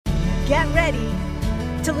Get ready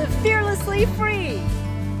to live fearlessly free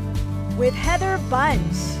with Heather Bunch.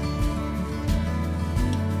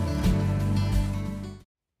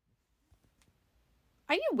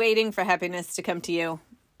 Are you waiting for happiness to come to you?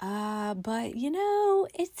 But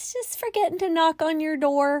it's just forgetting to knock on your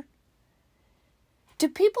door. Do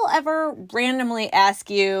people ever randomly ask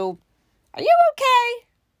you, are you okay?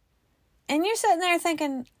 And you're sitting there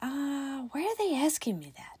thinking, why are they asking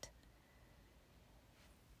me that?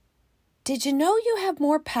 Did you know you have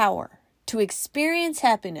more power to experience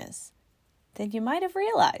happiness than you might have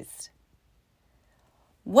realized?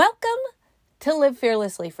 Welcome to Live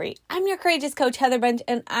Fearlessly Free. I'm your courageous coach, Heather Bunch,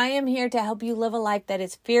 and I am here to help you live a life that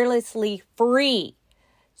is fearlessly free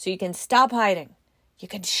so you can stop hiding. You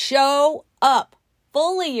can show up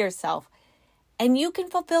fully yourself, and you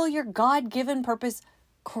can fulfill your God-given purpose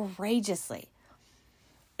courageously.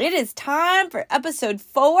 It is time for episode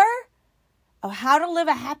 4 of how to live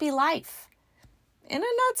a happy life in a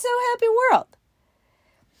not so happy world.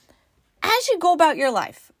 As you go about your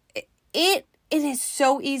life, it is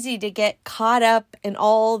so easy to get caught up in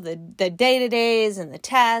all the day-to-days and the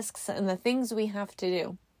tasks and the things we have to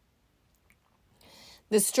do.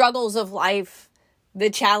 The struggles of life,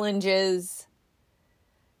 the challenges,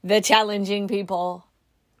 the challenging people.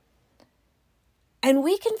 And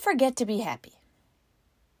we can forget to be happy.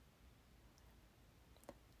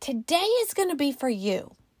 Today is going to be for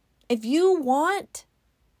you. If you want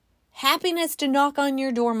happiness to knock on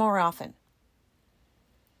your door more often,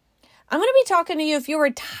 I'm going to be talking to you if you are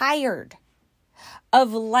tired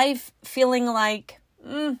of life feeling like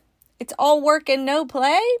it's all work and no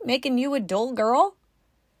play, making you a dull girl.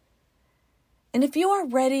 And if you are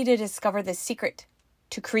ready to discover the secret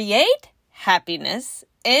to create happiness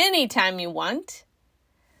anytime you want,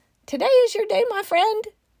 today is your day, my friend.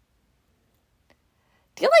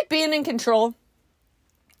 Do you like being in control?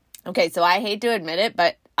 Okay, so I hate to admit it,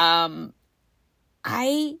 but I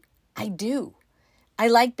do. I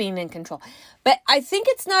like being in control. But I think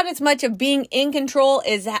it's not as much of being in control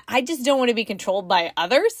as that I just don't want to be controlled by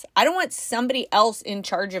others. I don't want somebody else in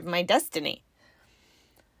charge of my destiny.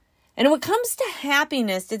 And when it comes to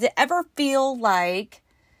happiness, does it ever feel like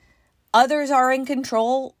others are in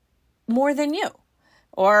control more than you?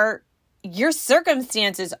 Or your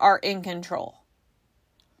circumstances are in control?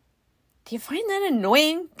 Do you find that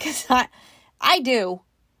annoying? Because I do.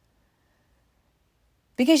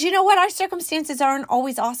 Because you know what? Our circumstances aren't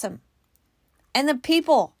always awesome. And the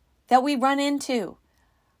people that we run into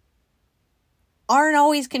aren't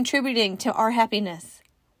always contributing to our happiness.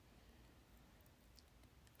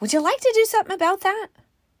 Would you like to do something about that?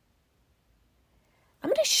 I'm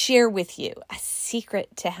going to share with you a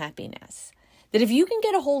secret to happiness. That if you can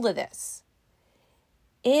get a hold of this,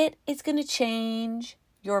 it is going to change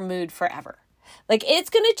your mood forever. Like,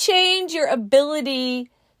 it's going to change your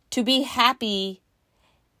ability to be happy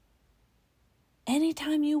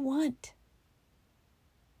anytime you want.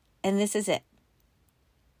 And this is it.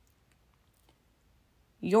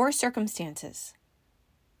 Your circumstances,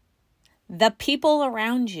 the people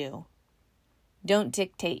around you, don't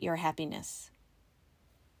dictate your happiness.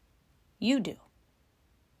 You do.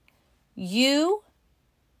 You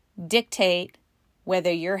dictate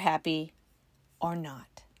whether you're happy or not.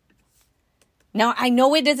 Now, I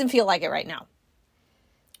know it doesn't feel like it right now.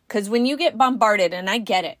 Because when you get bombarded, and I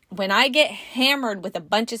get it, when I get hammered with a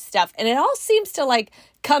bunch of stuff, and it all seems to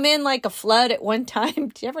come in like a flood at one time.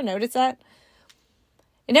 Do you ever notice that?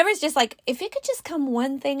 It never is just like, if it could just come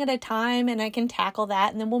one thing at a time and I can tackle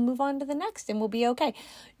that and then we'll move on to the next and we'll be okay.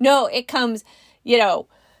 No, it comes,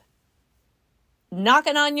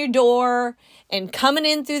 knocking on your door and coming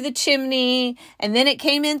in through the chimney, and then it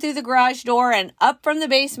came in through the garage door and up from the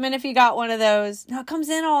basement if you got one of those. No, it comes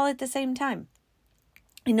in all at the same time.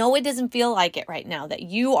 I know it doesn't feel like it right now, that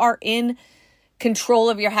you are in control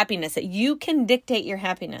of your happiness, that you can dictate your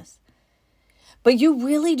happiness. But you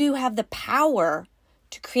really do have the power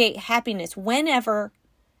to create happiness whenever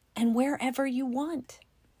and wherever you want.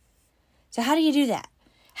 So how do you do that?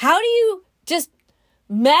 How do you just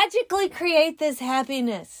magically create this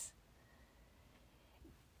happiness?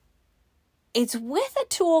 It's with a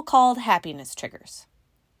tool called happiness triggers.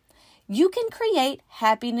 You can create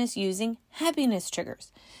happiness using happiness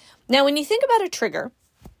triggers. Now, when you think about a trigger,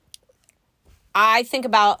 I think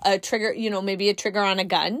about a trigger, maybe a trigger on a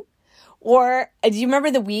gun. Or do you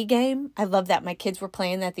remember the Wii game? I love that. My kids were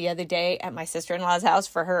playing that the other day at my sister-in-law's house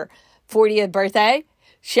for her 40th birthday.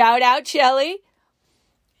 Shout out, Shelly.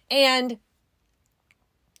 And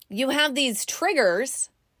you have these triggers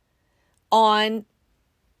on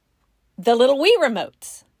the little Wii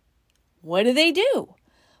remotes. What do?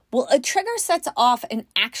 Well, a trigger sets off an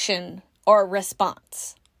action or a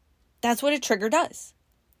response. That's what a trigger does.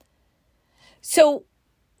 So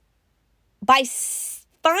by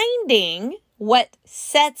finding what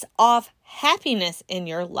sets off happiness in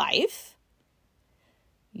your life,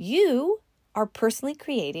 you are personally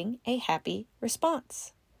creating a happy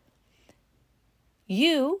response.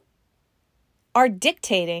 You are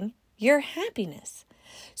dictating your happiness.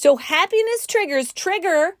 So happiness triggers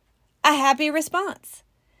trigger a happy response.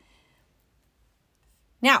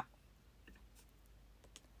 Now,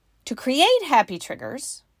 to create happy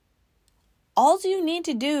triggers, all you need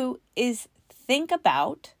to do is think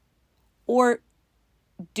about or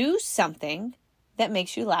do something that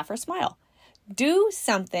makes you laugh or smile. Do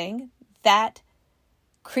something that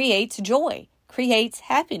creates joy, creates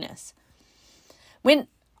happiness. When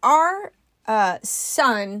our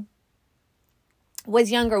son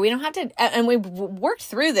was younger, we don't have to, and we worked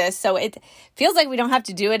through this, so it feels like we don't have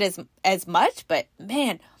to do it as much, but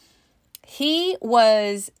man, he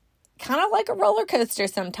was kind of like a roller coaster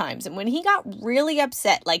sometimes. And when he got really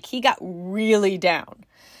upset, like he got really down,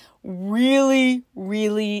 really,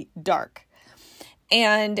 really dark.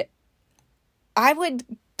 And I would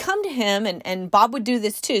come to him, and Bob would do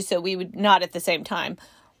this too, so we would not at the same time,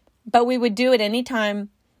 but we would do it anytime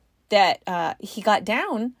that he got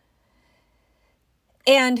down.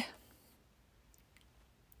 And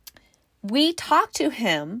we talked to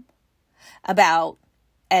him about,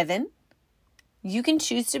 Evan, you can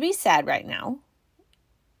choose to be sad right now,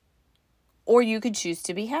 or you could choose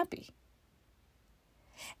to be happy.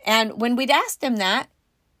 And when we'd ask him that,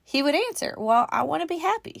 he would answer, well, I want to be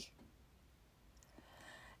happy.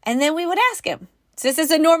 And then we would ask him. So this is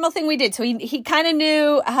a normal thing we did. So he kind of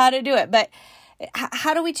knew how to do it. But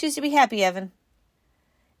how do we choose to be happy, Evan?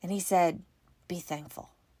 And he said, be thankful.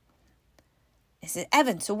 I said,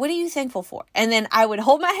 Evan, so what are you thankful for? And then I would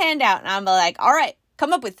hold my hand out and I'm like, all right,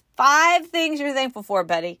 come up with 5 things you're thankful for,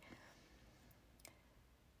 buddy.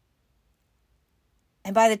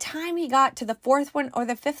 And by the time he got to the 4th one or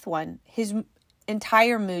the 5th one, his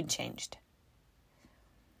entire mood changed.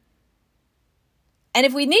 And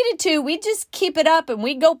if we needed to, we'd just keep it up and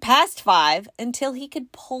we'd go past 5 until he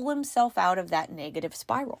could pull himself out of that negative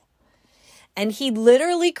spiral. And he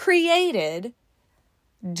literally created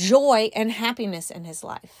joy and happiness in his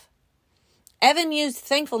life. Evan used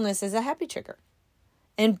thankfulness as a happy trigger.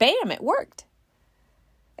 And bam, it worked.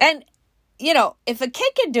 And, you know, if a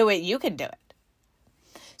kid can do it, you can do it.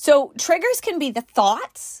 So triggers can be the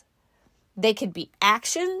thoughts. They could be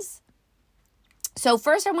actions. So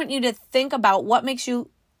first I want you to think about what makes you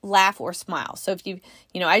laugh or smile. So if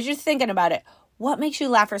as you're thinking about it, what makes you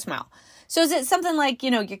laugh or smile? So is it something like,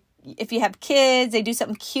 if you have kids, they do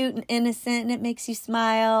something cute and innocent and it makes you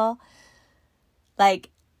smile? Like,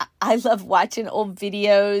 I love watching old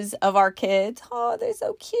videos of our kids. Oh, they're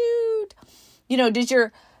so cute. Does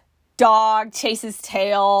your dog chase his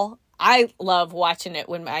tail? I love watching it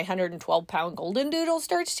when my 112-pound golden doodle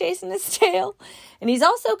starts chasing his tail. And he's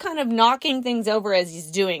also kind of knocking things over as he's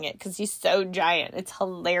doing it because he's so giant. It's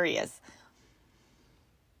hilarious.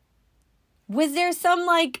 Was there some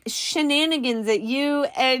shenanigans that you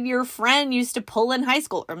and your friend used to pull in high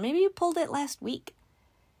school? Or maybe you pulled it last week.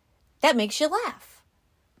 That makes you laugh.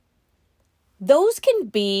 Those can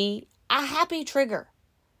be a happy trigger.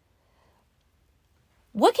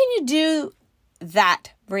 What can you do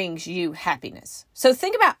that brings you happiness? So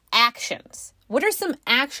think about actions. What are some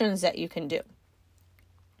actions that you can do?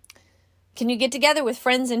 Can you get together with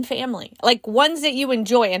friends and family? Like ones that you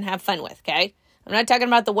enjoy and have fun with, okay? I'm not talking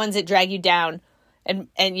about the ones that drag you down and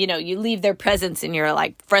you leave their presence and you're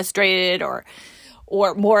frustrated or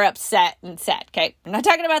more upset and sad, okay? I'm not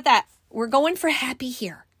talking about that. We're going for happy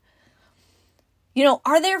here.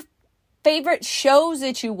 Are there favorite shows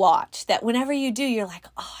that you watch that whenever you do, you're like,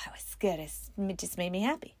 oh, it was good. It just made me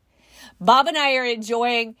happy. Bob and I are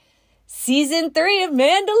enjoying season 3 of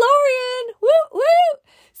Mandalorian. Woo, woo.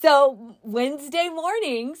 So Wednesday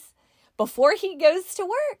mornings, before he goes to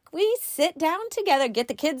work, we sit down together, get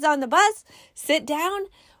the kids on the bus, sit down,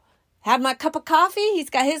 have my cup of coffee. He's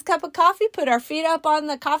got his cup of coffee, put our feet up on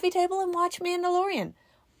the coffee table and watch Mandalorian.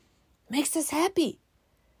 Makes us happy.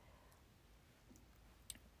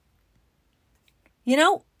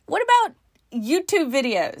 What about YouTube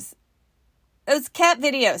videos? Those cat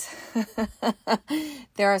videos.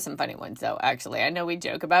 There are some funny ones, though, actually. I know we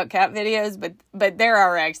joke about cat videos, but there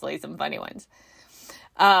are actually some funny ones.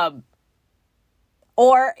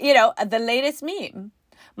 Or, the latest meme.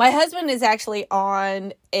 My husband is actually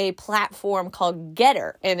on a platform called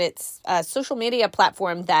Getter, and it's a social media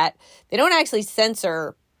platform that they don't actually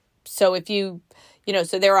censor. So if you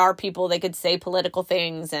so there are people, they could say political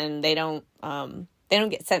things and they don't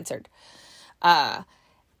get censored.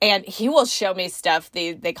 And he will show me stuff.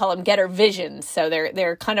 They call them getter visions. So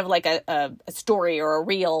they're kind of like a story or a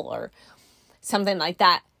reel or something like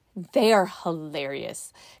that. They are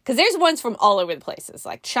hilarious because there's ones from all over the places,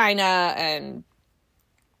 like China and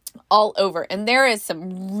all over. And there is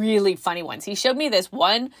some really funny ones. He showed me this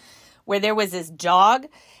one where there was this dog.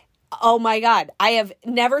 Oh my God. I have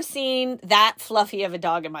never seen that fluffy of a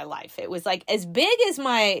dog in my life. It was like as big as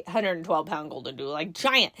my 112-pound golden doodle, like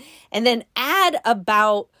giant. And then add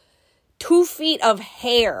about 2 feet of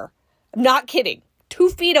hair. I'm not kidding. 2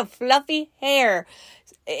 feet of fluffy hair.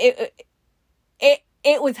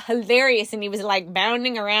 It was hilarious. And he was like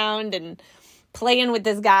bounding around and playing with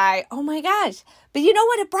this guy. Oh my gosh. But you know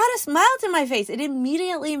what? It brought a smile to my face. It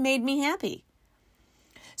immediately made me happy.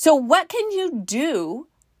 So what can you do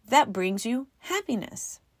that brings you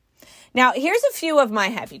happiness? Now, here's a few of my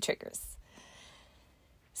happy triggers.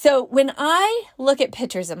 So when I look at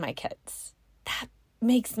pictures of my kids, that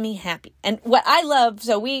makes me happy. And what I love,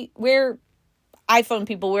 so we're iPhone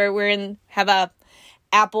people, have a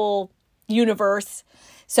Apple universe.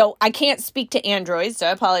 So I can't speak to Android, so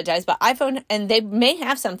I apologize, but iPhone, and they may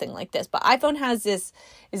have something like this, but iPhone has this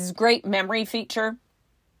great memory feature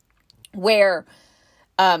where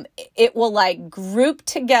it will like group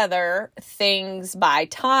together things by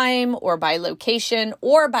time or by location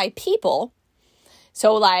or by people.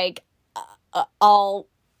 So like I'll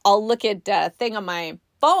look at a thing on my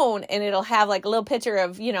phone and it'll have like a little picture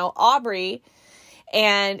of, Aubrey,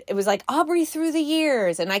 and it was like Aubrey through the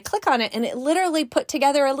years, and I click on it and it literally put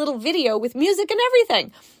together a little video with music and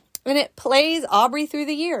everything, and it plays Aubrey through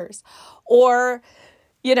the years, or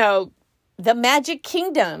the Magic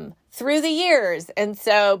Kingdom through the years. And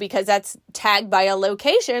so because that's tagged by a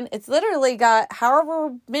location, it's literally got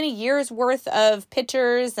however many years worth of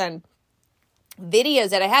pictures and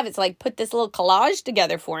videos that I have. It's like put this little collage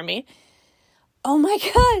together for me. Oh my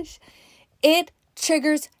gosh. It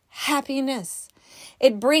triggers happiness.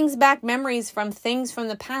 It brings back memories from things from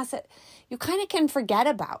the past that you kind of can forget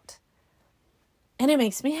about. And it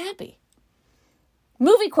makes me happy.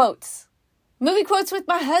 Movie quotes. Movie quotes with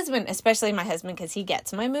my husband, especially my husband, because he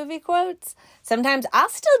gets my movie quotes. Sometimes I'll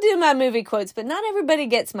still do my movie quotes, but not everybody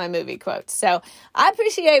gets my movie quotes. So I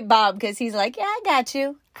appreciate Bob because he's like, yeah, I got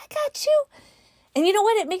you. And you know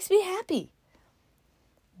what? It makes me happy.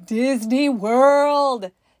 Disney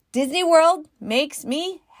World. Disney World makes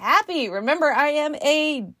me happy. Remember, I am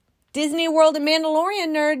a Disney World and Mandalorian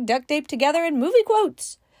nerd, duct taped together in movie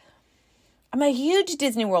quotes. I'm a huge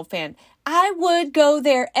Disney World fan. I would go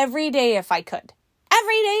there every day if I could.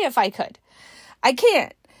 I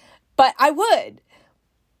can't, but I would.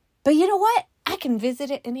 But you know what? I can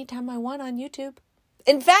visit it anytime I want on YouTube.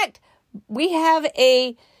 In fact, we have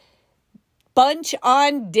a Bunch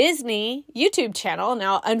on Disney YouTube channel.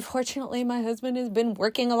 Now, unfortunately, my husband has been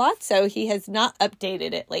working a lot, so he has not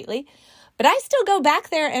updated it lately. But I still go back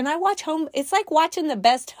there and I watch home. It's like watching the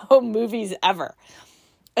best home movies ever.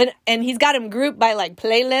 And he's got them grouped by like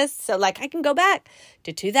playlists. So like I can go back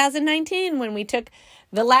to 2019 when we took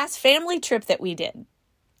the last family trip that we did.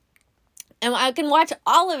 And I can watch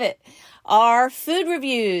all of it. Our food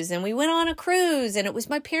reviews, and we went on a cruise, and it was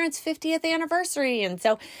my parents' 50th anniversary. And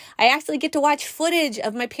so I actually get to watch footage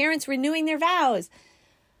of my parents renewing their vows.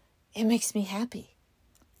 It makes me happy.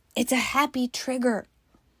 It's a happy trigger.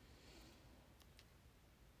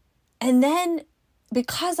 And then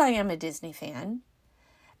because I am a Disney fan,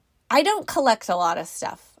 I don't collect a lot of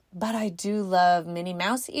stuff, but I do love Minnie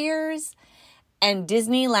Mouse ears and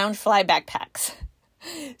Disney Loungefly backpacks.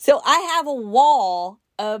 So I have a wall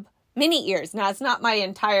of Minnie ears. Now, it's not my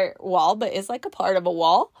entire wall, but it's like a part of a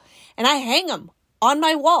wall. And I hang them on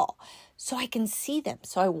my wall so I can see them.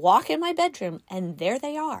 So I walk in my bedroom and there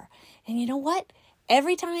they are. And you know what?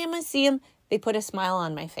 Every time I see them, they put a smile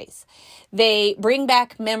on my face. They bring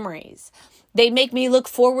back memories. They make me look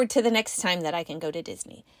forward to the next time that I can go to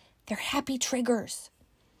Disney. They're happy triggers.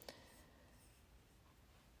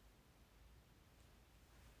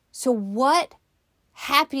 So what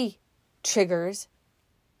happy triggers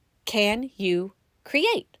can you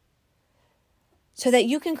create so that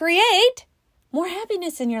you can create more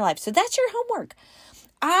happiness in your life? So that's your homework.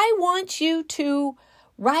 I want you to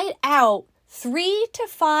write out 3 to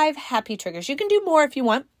 5 happy triggers. You can do more if you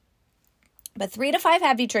want, but 3 to 5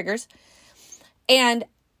 happy triggers. And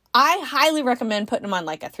I highly recommend putting them on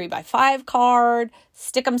like a 3x5 card,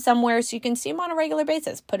 stick them somewhere so you can see them on a regular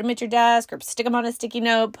basis. Put them at your desk or stick them on a sticky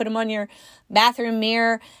note, put them on your bathroom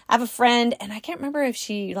mirror. I have a friend, and I can't remember if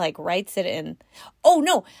she like writes it in, oh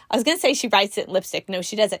no, I was going to say she writes it in lipstick. No,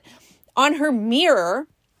 she doesn't. on her mirror,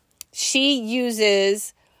 she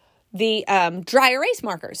uses the dry erase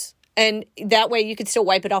markers. And that way you could still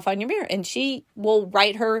wipe it off on your mirror. And she will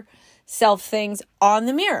write herself things on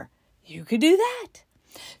the mirror. You could do that.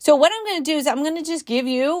 So what I'm going to do is I'm going to just give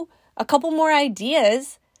you a couple more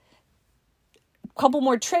ideas, a couple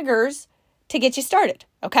more triggers to get you started.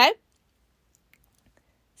 Okay?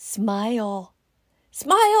 Smile.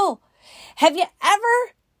 Smile. Have you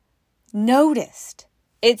ever noticed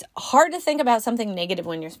it's hard to think about something negative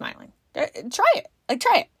when you're smiling? Try it.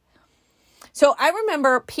 Try it. So I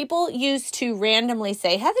remember people used to randomly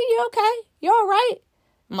say, Heather, you okay? You all right?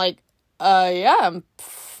 I'm like, yeah, I'm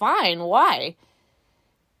fine. Why?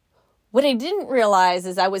 What I didn't realize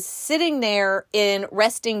is I was sitting there in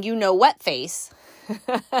resting you-know-what face.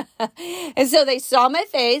 And so they saw my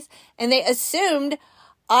face and they assumed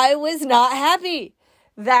I was not happy,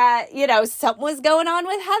 that, something was going on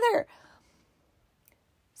with Heather.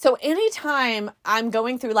 So anytime I'm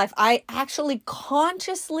going through life, I actually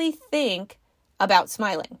consciously think about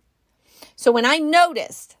smiling. So when I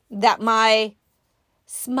noticed that my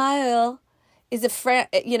smile is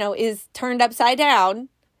is turned upside down,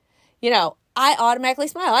 I automatically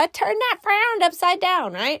smile. I turn that frown upside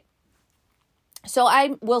down, right? So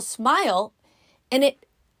I will smile, and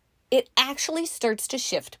it actually starts to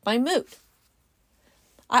shift my mood.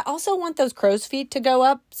 I also want those crow's feet to go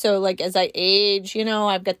up. So like as I age,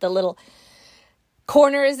 I've got the little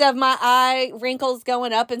corners of my eye wrinkles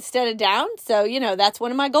going up instead of down. So, that's one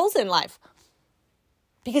of my goals in life.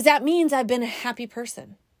 Because that means I've been a happy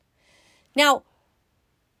person. Now,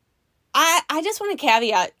 I just want to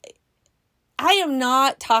caveat, I am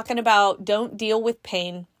not talking about don't deal with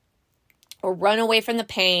pain or run away from the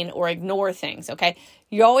pain or ignore things, okay?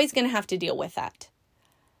 You're always going to have to deal with that.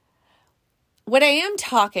 What I am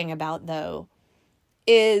talking about, though,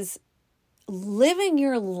 is living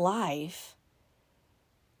your life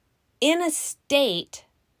in a state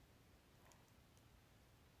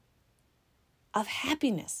of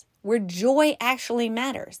happiness where joy actually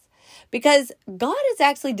matters. Because God has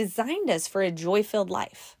actually designed us for a joy-filled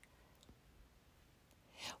life.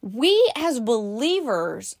 We as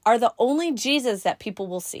believers are the only Jesus that people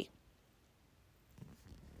will see.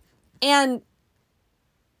 And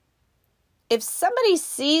if somebody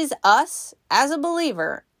sees us as a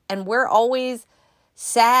believer and we're always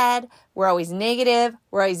sad, we're always negative,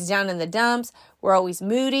 we're always down in the dumps, we're always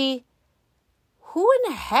moody, who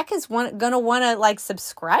in the heck is going to want to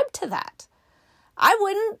subscribe to that? I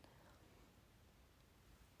wouldn't.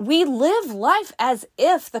 We live life as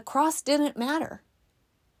if the cross didn't matter.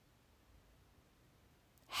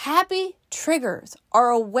 Happy triggers are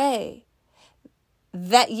a way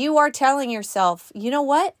that you are telling yourself, you know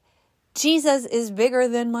what? Jesus is bigger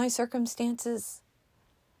than my circumstances.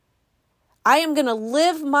 I am going to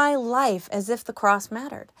live my life as if the cross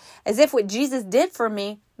mattered, as if what Jesus did for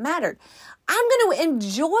me mattered. I'm going to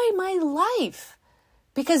enjoy my life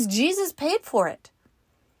because Jesus paid for it.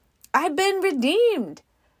 I've been redeemed.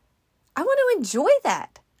 I want to enjoy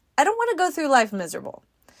that. I don't want to go through life miserable.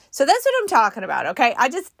 So that's what I'm talking about, okay? I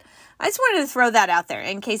just wanted to throw that out there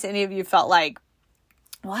in case any of you felt like,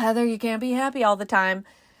 well, Heather, you can't be happy all the time.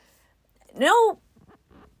 No,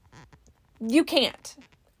 you can't.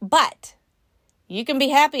 But you can be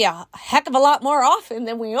happy a heck of a lot more often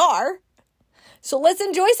than we are. So let's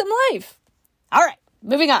enjoy some life. All right,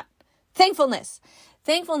 moving on. Thankfulness.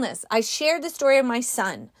 Thankfulness. I shared the story of my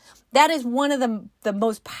son. That is one of the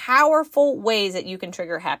most powerful ways that you can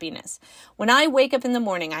trigger happiness. When I wake up in the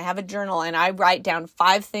morning, I have a journal and I write down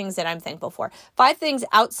 5 things that I'm thankful for. 5 things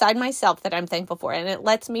outside myself that I'm thankful for. And it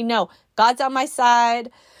lets me know God's on my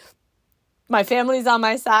side. My family's on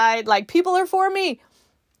my side. People are for me.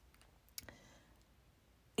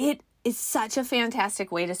 It is such a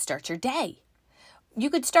fantastic way to start your day. You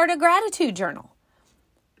could start a gratitude journal.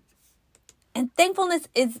 And thankfulness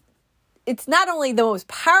it's not only the most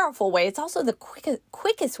powerful way, it's also the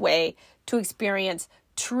quickest way to experience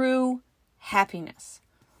true happiness.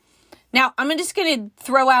 Now, I'm just going to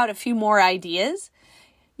throw out a few more ideas.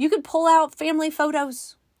 You could pull out family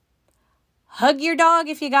photos. Hug your dog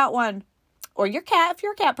if you got one. Or your cat if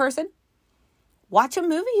you're a cat person. Watch a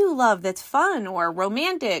movie you love that's fun or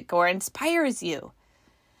romantic or inspires you.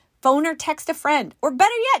 Phone or text a friend. Or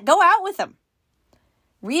better yet, go out with them.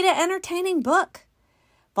 Read an entertaining book.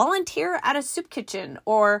 Volunteer at a soup kitchen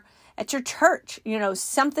or at your church.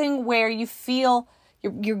 Something where you feel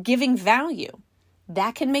you're giving value.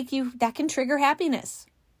 That can trigger happiness.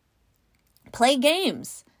 Play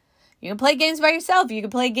games. You can play games by yourself. You can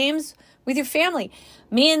play games with your family.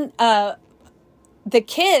 Me and the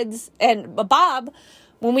kids and Bob,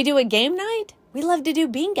 when we do a game night, We love to do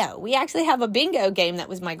bingo. We actually have a bingo game that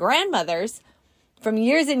was my grandmother's from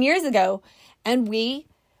years and years ago. And we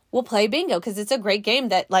will play bingo because it's a great game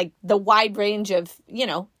that like the wide range of,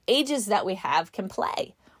 ages that we have can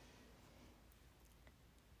play.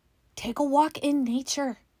 Take a walk in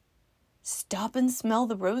nature. Stop and smell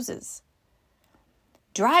the roses.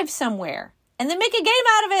 Drive somewhere and then make a game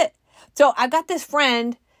out of it. So I got this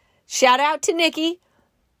friend, shout out to Nikki.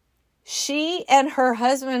 She and her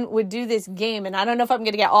husband would do this game, and I don't know if I'm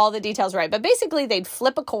going to get all the details right, but basically they'd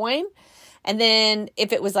flip a coin, and then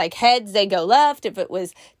if it was like heads, they go left. If it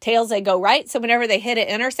was tails, they go right. So whenever they hit an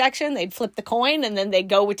intersection, they'd flip the coin, and then they'd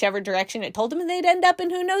go whichever direction it told them, and they'd end up in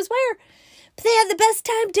who knows where. But they had the best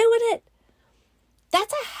time doing it.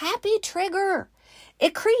 That's a happy trigger.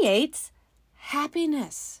 It creates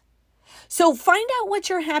happiness. So find out what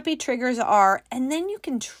your happy triggers are, and then you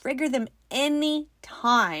can trigger them any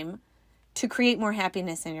time to create more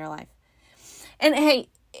happiness in your life. And hey,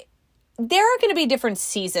 there are going to be different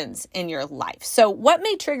seasons in your life. So what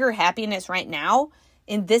may trigger happiness right now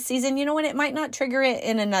in this season, you know what? It might not trigger it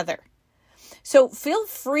in another. So feel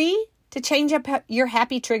free to change up your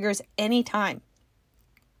happy triggers anytime.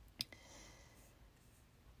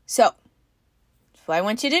 So what I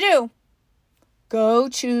want you to do, go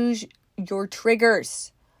choose your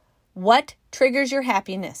triggers. What triggers your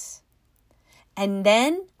happiness? And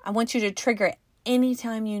then I want you to trigger it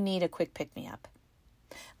anytime you need a quick pick-me-up.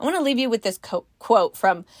 I want to leave you with this quote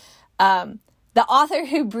from the author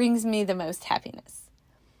who brings me the most happiness.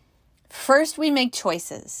 First, we make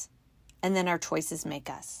choices, and then our choices make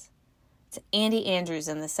us. It's Andy Andrews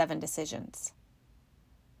in The 7 Decisions.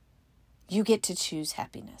 You get to choose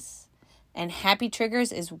happiness. And happy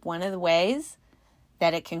triggers is one of the ways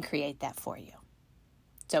that it can create that for you.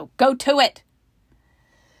 So go to it.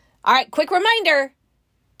 All right, quick reminder.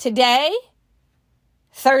 Today,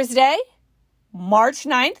 Thursday, March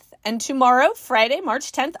 9th, and tomorrow, Friday,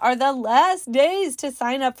 March 10th, are the last days to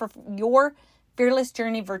sign up for your Fearless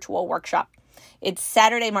Journey virtual workshop. It's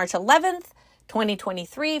Saturday, March 11th,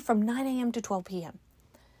 2023, from 9 a.m. to 12 p.m.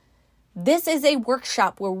 This is a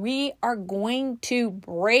workshop where we are going to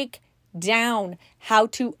break down how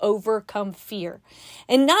to overcome fear.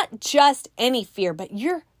 And not just any fear, but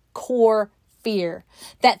your core fear.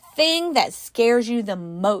 That thing that scares you the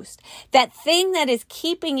most. That thing that is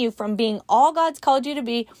keeping you from being all God's called you to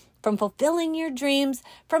be, from fulfilling your dreams,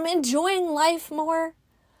 from enjoying life more.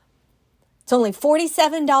 It's only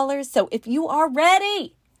 $47. So if you are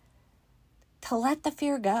ready to let the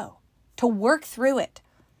fear go, to work through it,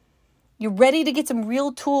 you're ready to get some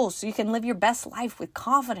real tools so you can live your best life with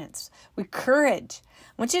confidence, with courage,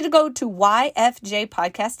 I want you to go to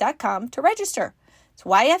yfjpodcast.com to register. It's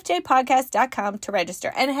yfjpodcast.com to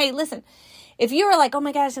register. And hey, listen, if you are like, oh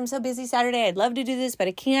my gosh, I'm so busy Saturday, I'd love to do this, but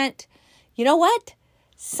I can't. You know what?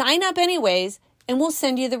 Sign up anyways, and we'll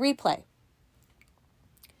send you the replay.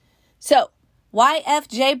 So,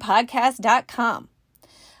 yfjpodcast.com.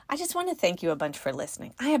 I just want to thank you a bunch for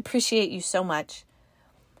listening. I appreciate you so much.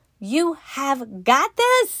 You have got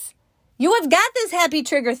this. You have got this happy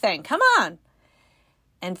trigger thing. Come on.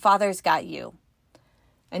 And Father's got you.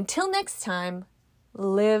 Until next time,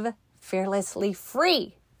 live fearlessly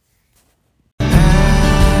free.